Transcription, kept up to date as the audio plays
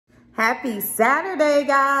Happy Saturday,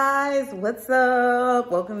 guys. What's up?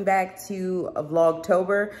 Welcome back to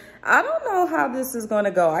Vlogtober. I don't know how this is going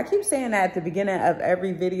to go. I keep saying that at the beginning of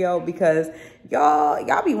every video because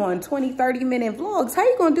y'all be wanting 20, 30-minute vlogs. How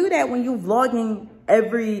you going to do that when you vlogging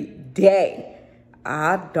every day?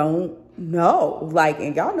 I don't know.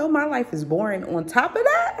 And y'all know my life is boring. On top of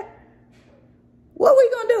that, what we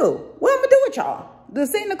going to do? What I'm going to do with y'all?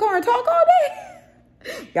 Just sit in the car and talk all day?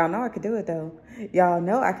 Y'all know I could do it though. Y'all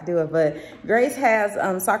know I could do it. But Grace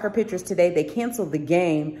has soccer pictures today. They canceled the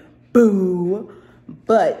game. Boo.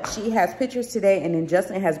 But she has pictures today, and then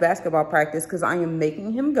Justin has basketball practice because I am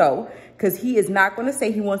making him go because he is not going to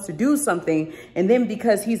say he wants to do something and then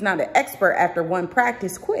because he's not an expert after one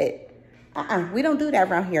practice quit. We don't do that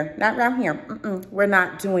around here. Not around here. We're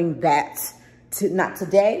not doing that. Not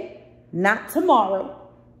today, not tomorrow,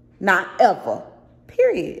 not ever.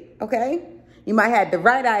 Period. Okay? You might have the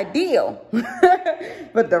right idea,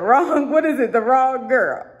 but the wrong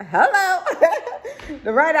girl. Hello.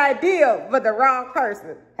 The right idea, but the wrong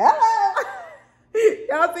person. Hello.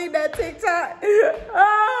 Y'all seen that TikTok?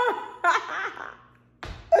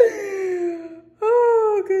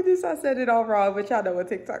 Oh, goodness. I said it all wrong, but y'all know what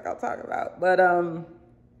TikTok I'm talking about. But,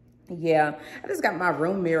 yeah, I just got my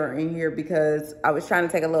room mirror in here because I was trying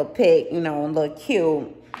to take a little pic, a little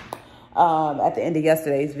cute. At the end of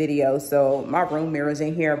yesterday's video, so my room mirror is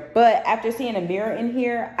in here. But after seeing a mirror in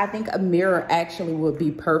here, I think a mirror actually would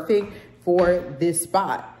be perfect for this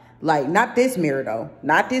spot. Not this mirror though,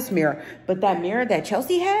 not this mirror, but that mirror that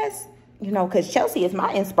Chelsea has, because Chelsea is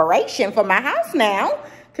my inspiration for my house now,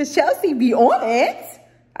 because Chelsea be on it.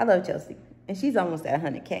 I love Chelsea, and she's almost at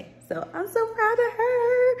 100K, so I'm so proud of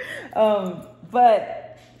her.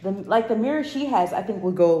 But the mirror she has, I think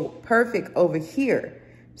would go perfect over here.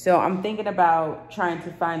 So I'm thinking about trying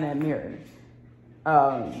to find that mirror.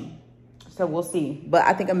 So we'll see. But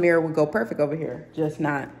I think a mirror would go perfect over here. Just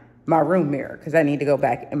not my room mirror. Because I need to go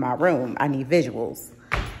back in my room. I need visuals.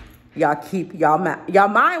 Y'all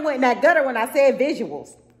mind went in that gutter when I said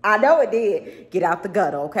visuals. I know it did. Get out the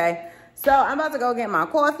gutter, okay? So I'm about to go get my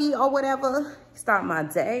coffee or whatever. Start my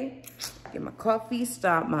day. Get my coffee.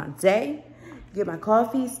 Start my day. Get my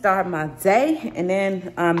coffee, start my day, and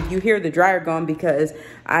then you hear the dryer going because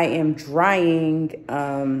I am drying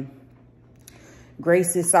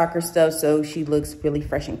Grace's soccer stuff so she looks really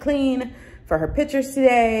fresh and clean for her pictures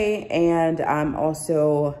today, and I'm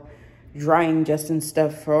also drying Justin's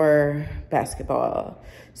stuff for basketball.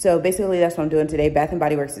 So basically that's what I'm doing today. Bath &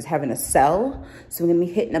 Body Works is having a sale, so we're gonna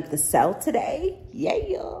be hitting up the sale today. Yeah,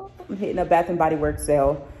 I'm hitting up Bath & Body Works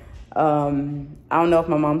sale. I don't know if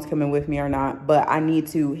my mom's coming with me or not, but I need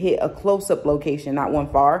to hit a close-up location, not one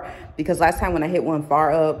far, because last time when I hit one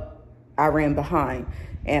far up, I ran behind,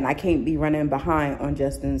 and I can't be running behind on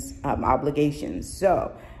Justin's obligations.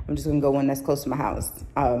 So I'm just gonna go one that's close to my house.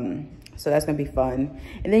 So that's gonna be fun.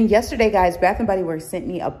 And then yesterday, guys, Bath & Body Works sent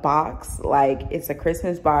me a box. It's a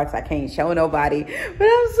Christmas box. I can't show nobody, but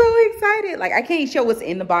I'm so excited. I can't show what's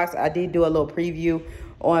in the box. I did do a little preview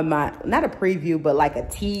on my, not a preview, but a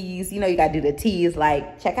tease. You gotta do the tease,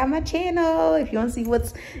 check out my channel if you want to see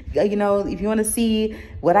what's, if you want to see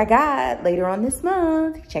what I got later on this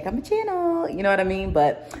month, check out my channel, you know what I mean?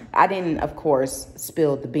 But I didn't, of course,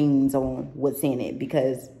 spill the beans on what's in it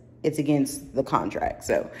because it's against the contract,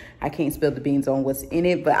 so I can't spill the beans on what's in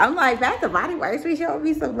it. But I'm Bath & Body Works, be showing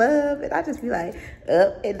me some love, and I just be up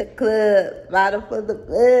in the club, bottom for the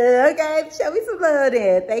club. Okay, show me some love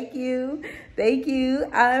then. Thank you.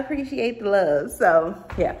 I appreciate the love. So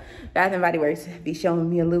yeah, Bath & Body Works be showing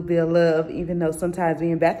me a little bit of love, even though sometimes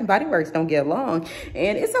me and Bath & Body Works don't get along,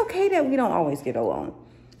 and it's okay that we don't always get along.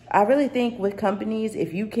 I really think with companies,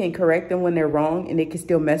 if you can correct them when they're wrong and they can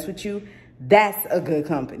still mess with you, that's a good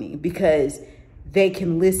company because they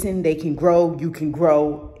can listen, they can grow, you can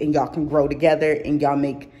grow, and y'all can grow together and y'all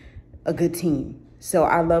make a good team. So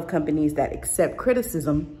I love companies that accept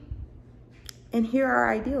criticism and hear our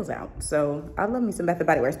ideals out. So I love me some Bath &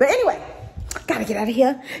 Body Works. But anyway, gotta get out of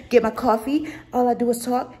here, get my coffee. All I do is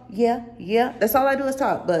talk. Yeah. That's all I do is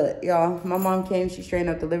talk. But y'all, my mom came, she straightened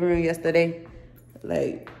up the living room yesterday.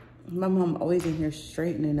 My mom always in here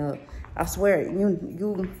straightening up. I swear,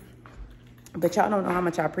 but y'all don't know how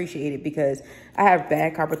much I appreciate it because I have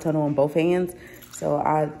bad carpal tunnel on both hands. So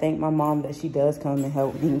I thank my mom that she does come and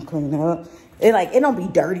help me clean up. It don't be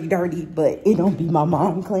dirty, but it don't be my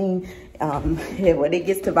mom clean. When it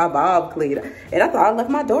gets to my mom clean. And I thought I left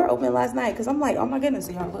my door open last night because I'm oh my goodness,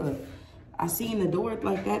 y'all look. I seen the door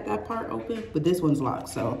like that part open, but this one's locked.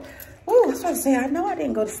 So, ooh, that's what I was saying. I know I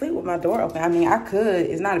didn't go to sleep with my door open. I mean, I could.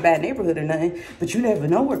 It's not a bad neighborhood or nothing, but you never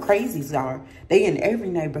know where crazies are. They in every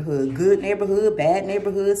neighborhood. Good neighborhood, bad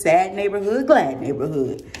neighborhood, sad neighborhood, glad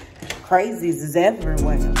neighborhood. Crazies is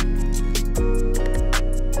everywhere.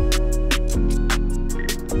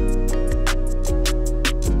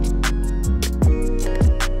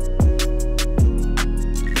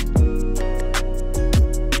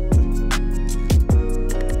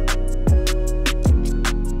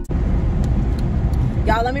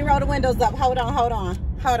 Y'all, let me roll the windows up. Hold on.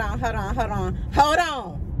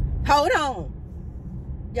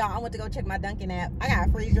 Y'all, I went to go check my Dunkin' app. I got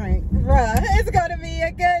a free drink. Bruh, it's gonna be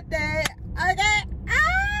a good day. Okay?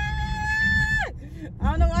 I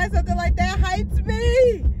don't know why something like that hypes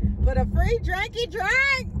me. But a free drinky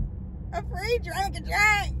drink. A free drinky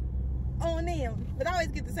drink. On them. But I always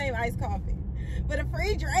get the same iced coffee. But a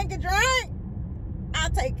free drinky drink. I'll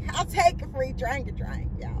take a free drinky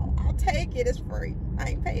drink, y'all. I'll take it. It's free.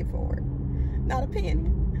 I ain't paid for it. Not a penny.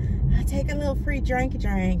 I take a little free drinky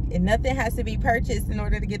drink, and nothing has to be purchased in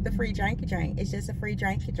order to get the free drinky drink. It's just a free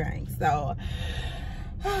drinky drink. So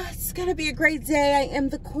it's gonna be a great day. I am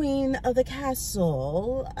the queen of the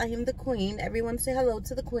castle. I am the queen. Everyone say hello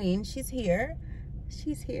to the queen. She's here.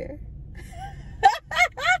 She's here.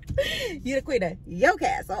 You the queen of your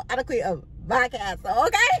castle. I'm the queen of my castle.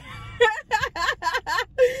 Okay.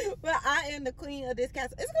 But I am the queen of this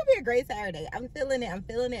castle. It's gonna be a great Saturday. I'm feeling it. I'm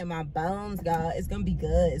feeling it in my bones, y'all. It's gonna be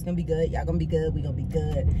good. It's gonna be good. Y'all gonna be good. We gonna be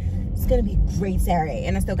good. It's gonna be a great Saturday.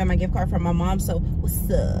 And I still got my gift card from my mom. So what's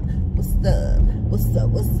up? What's up? What's up?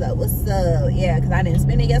 What's up? What's up? Yeah, because I didn't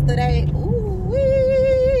spend it yesterday. Ooh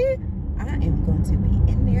wee. I am going to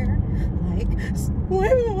be in there like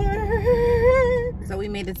Squidward. So we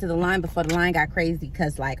made it to the line before the line got crazy,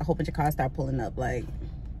 because like a whole bunch of cars started pulling up. Like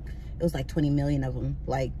it was like 20 million of them.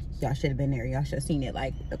 Like, y'all should have been there. Y'all should have seen it.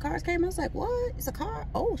 Like, the cars came. I was like, what? It's a car?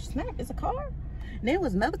 Oh, snap. It's a car? And then it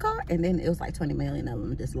was another car. And then it was like 20 million of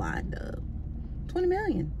them just lined up. 20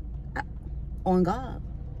 million. On God.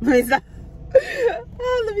 Let me stop.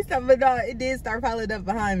 Let me stop. But no, it did start piling up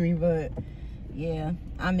behind me. But, yeah,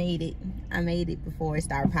 I made it. I made it before it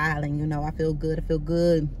started piling. You know, I feel good. I feel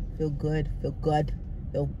good. Feel good. Feel good.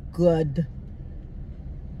 Feel good.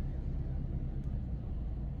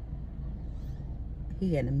 He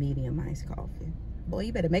getting a medium iced coffee. Boy,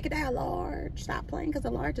 you better make it that large. Stop playing, because the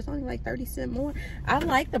large is only like 30 cents more. I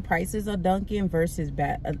like the prices of Dunkin' versus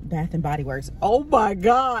Bath and Body Works. Oh my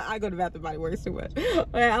God, I go to Bath and Body Works too much.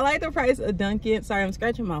 I like the price of Dunkin'. Sorry, I'm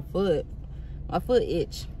scratching my foot. My foot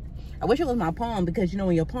itch. I wish it was my palm, because you know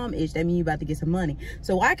when your palm itch, that means you about to get some money.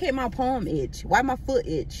 So why can't my palm itch? Why my foot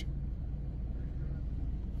itch?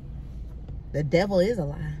 The devil is a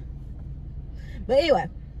lie. But anyway.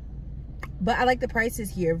 But I like the prices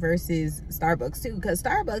here versus Starbucks too, because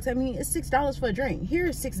Starbucks, I mean, it's $6 for a drink. Here,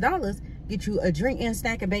 $6 get you a drink and a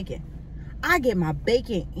snack of bacon. I get my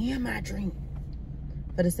bacon and my drink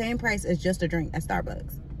for the same price as just a drink at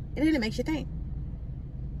Starbucks. And then it makes you think,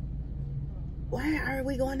 why are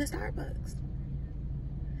we going to Starbucks?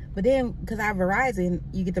 But then, because I have Verizon,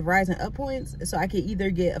 you get the Verizon Up points, so I could either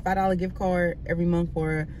get a $5 gift card every month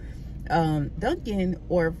for Dunkin'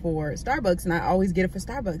 or for Starbucks, and I always get it for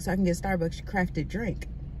Starbucks, so I can get Starbucks crafted drink.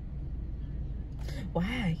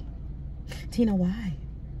 Why? Tina, why?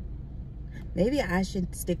 Maybe I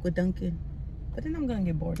should stick with Dunkin', but then I'm gonna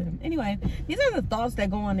get bored of them. Anyway, these are the thoughts that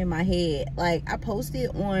go on in my head. Like, I posted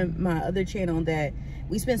on my other channel that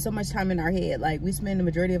we spend so much time in our head. Like, we spend the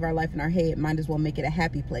majority of our life in our head. Might as well make it a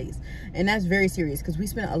happy place. And that's very serious, because we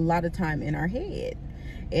spend a lot of time in our head.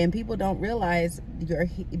 And people don't realize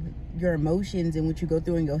your emotions and what you go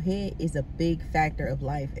through in your head is a big factor of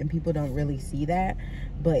life. And people don't really see that,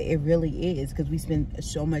 but it really is, because we spend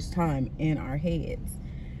so much time in our heads.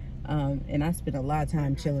 And I spend a lot of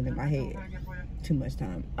time chilling in my head. Too much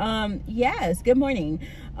time. Yes, good morning.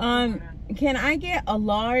 Can I get a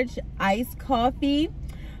large iced coffee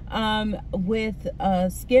with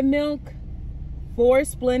skim milk, 4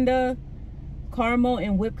 Splenda, caramel,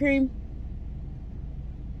 and whipped cream?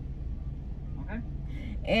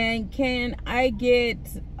 And can I get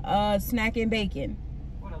snack and bacon?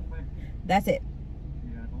 That's it.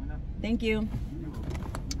 Thank you.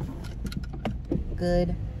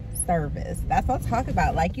 Good service. That's what I'm talking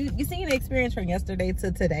about. Like, you seen the experience from yesterday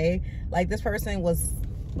to today. Like, this person was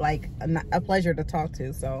like a pleasure to talk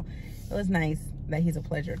to. So it was nice that he's a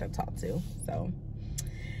pleasure to talk to. So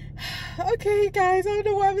okay, guys, I don't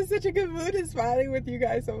know why I'm in such a good mood and smiling with you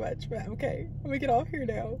guys so much, but okay, I'm gonna get off here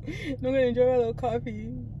now. I'm gonna enjoy my little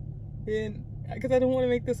coffee, and because I don't want to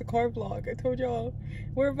make this a car vlog. I told y'all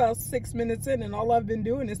we're about 6 minutes in and all I've been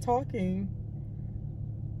doing is talking.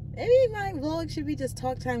 Maybe my vlog should be just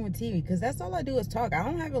talk time with TV, because that's all I do is talk. I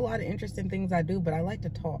don't have a lot of interesting things I do, but I like to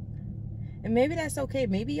talk. And maybe that's okay.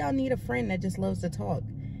 Maybe y'all need a friend that just loves to talk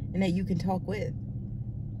and that you can talk with.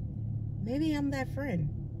 Maybe I'm that friend.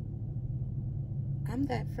 I'm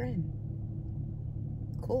that friend.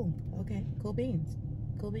 Cool. Okay. Cool beans.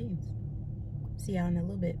 Cool beans. See y'all in a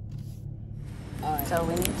little bit. So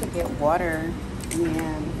we need to get water,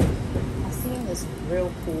 and I seen this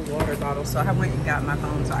real cool water bottle, so I went and got my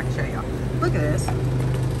phone so I can show y'all. Look at this.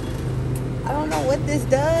 I don't know what this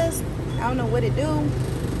does. I don't know what it do,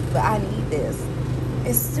 but I need this.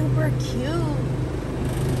 It's super cute.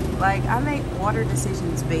 Like, I make water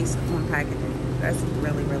decisions based on packaging. That's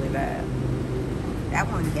really, really bad. That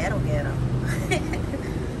one ghetto.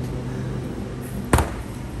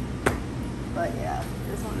 But yeah,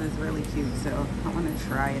 this one is really cute, so I want to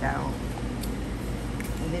try it out.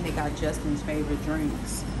 And then they got Justin's favorite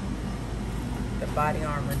drinks, the Body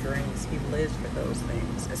Armor drinks. He lives for those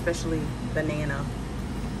things, especially banana.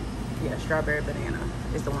 Yeah, strawberry banana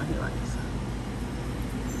is the one he likes.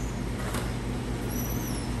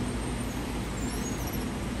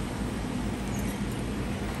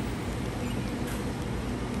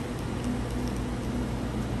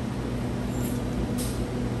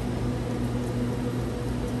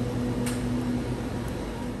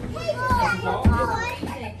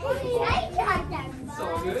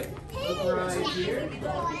 So good. Look right here.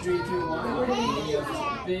 3, 2,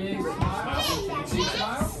 1. Big smile. Big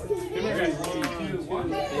smile. Come here, guys. 3, 2, 1.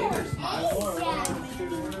 Bigger smile.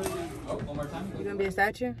 Oh, one more time. You gonna be a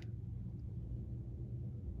statue?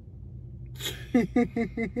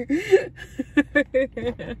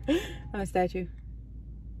 I'm a statue.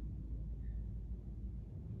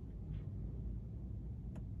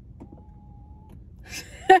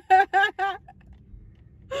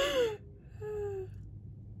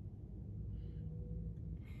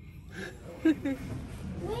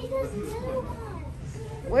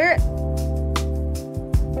 Where?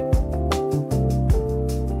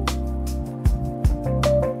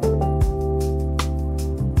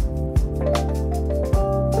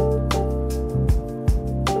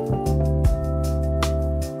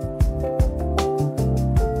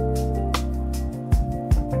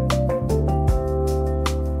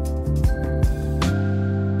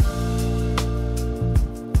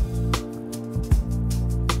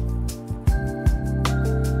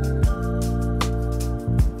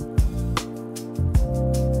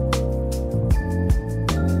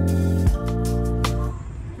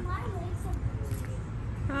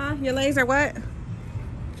 Your legs are what?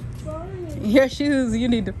 Your shoes, you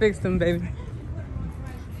need to fix them, baby.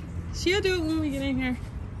 She'll do it when we get in here.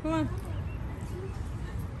 Come on.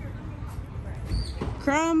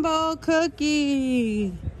 Crumbl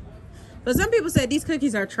Cookie. But some people said these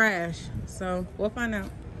cookies are trash, so we'll find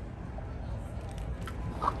out.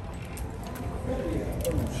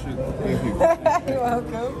 You're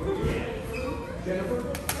welcome.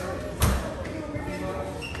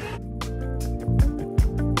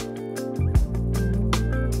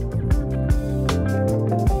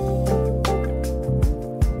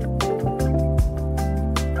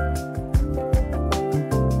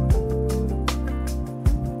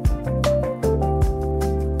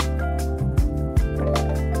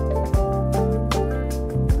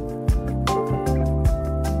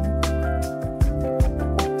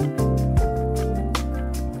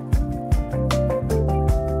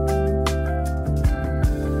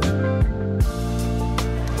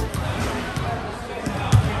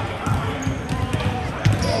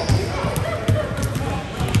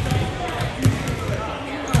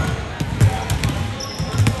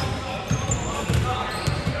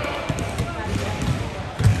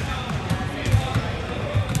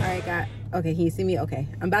 Okay, can you see me? Okay,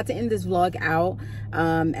 I'm about to end this vlog out.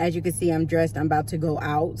 As you can see, I'm dressed. I'm about to go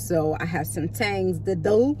out, so I have some things to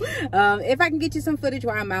do. If I can get you some footage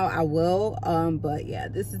while I'm out, I will. But yeah,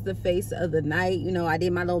 this is the face of the night. You know, I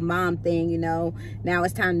did my little mom thing, you know. Now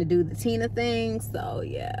it's time to do the Tina thing. So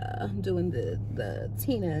yeah, I'm doing the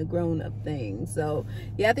Tina grown-up thing. So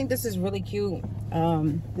yeah, I think this is really cute.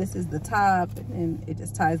 This is the top, and it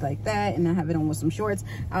just ties like that, and I have it on with some shorts.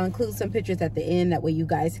 I'll include some pictures at the end, that way you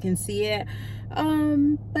guys can see it.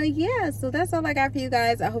 But yeah, so that's all I got for you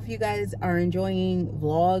guys. I hope you guys are enjoying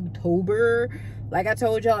Vlogtober. Like I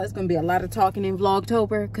told y'all, it's gonna be a lot of talking in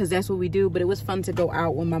Vlogtober, because that's what we do. But it was fun to go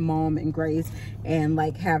out with my mom and Grace and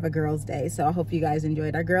like have a girls' day. So I hope you guys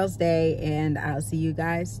enjoyed our girls' day, and I'll see you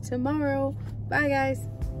guys tomorrow. Bye guys.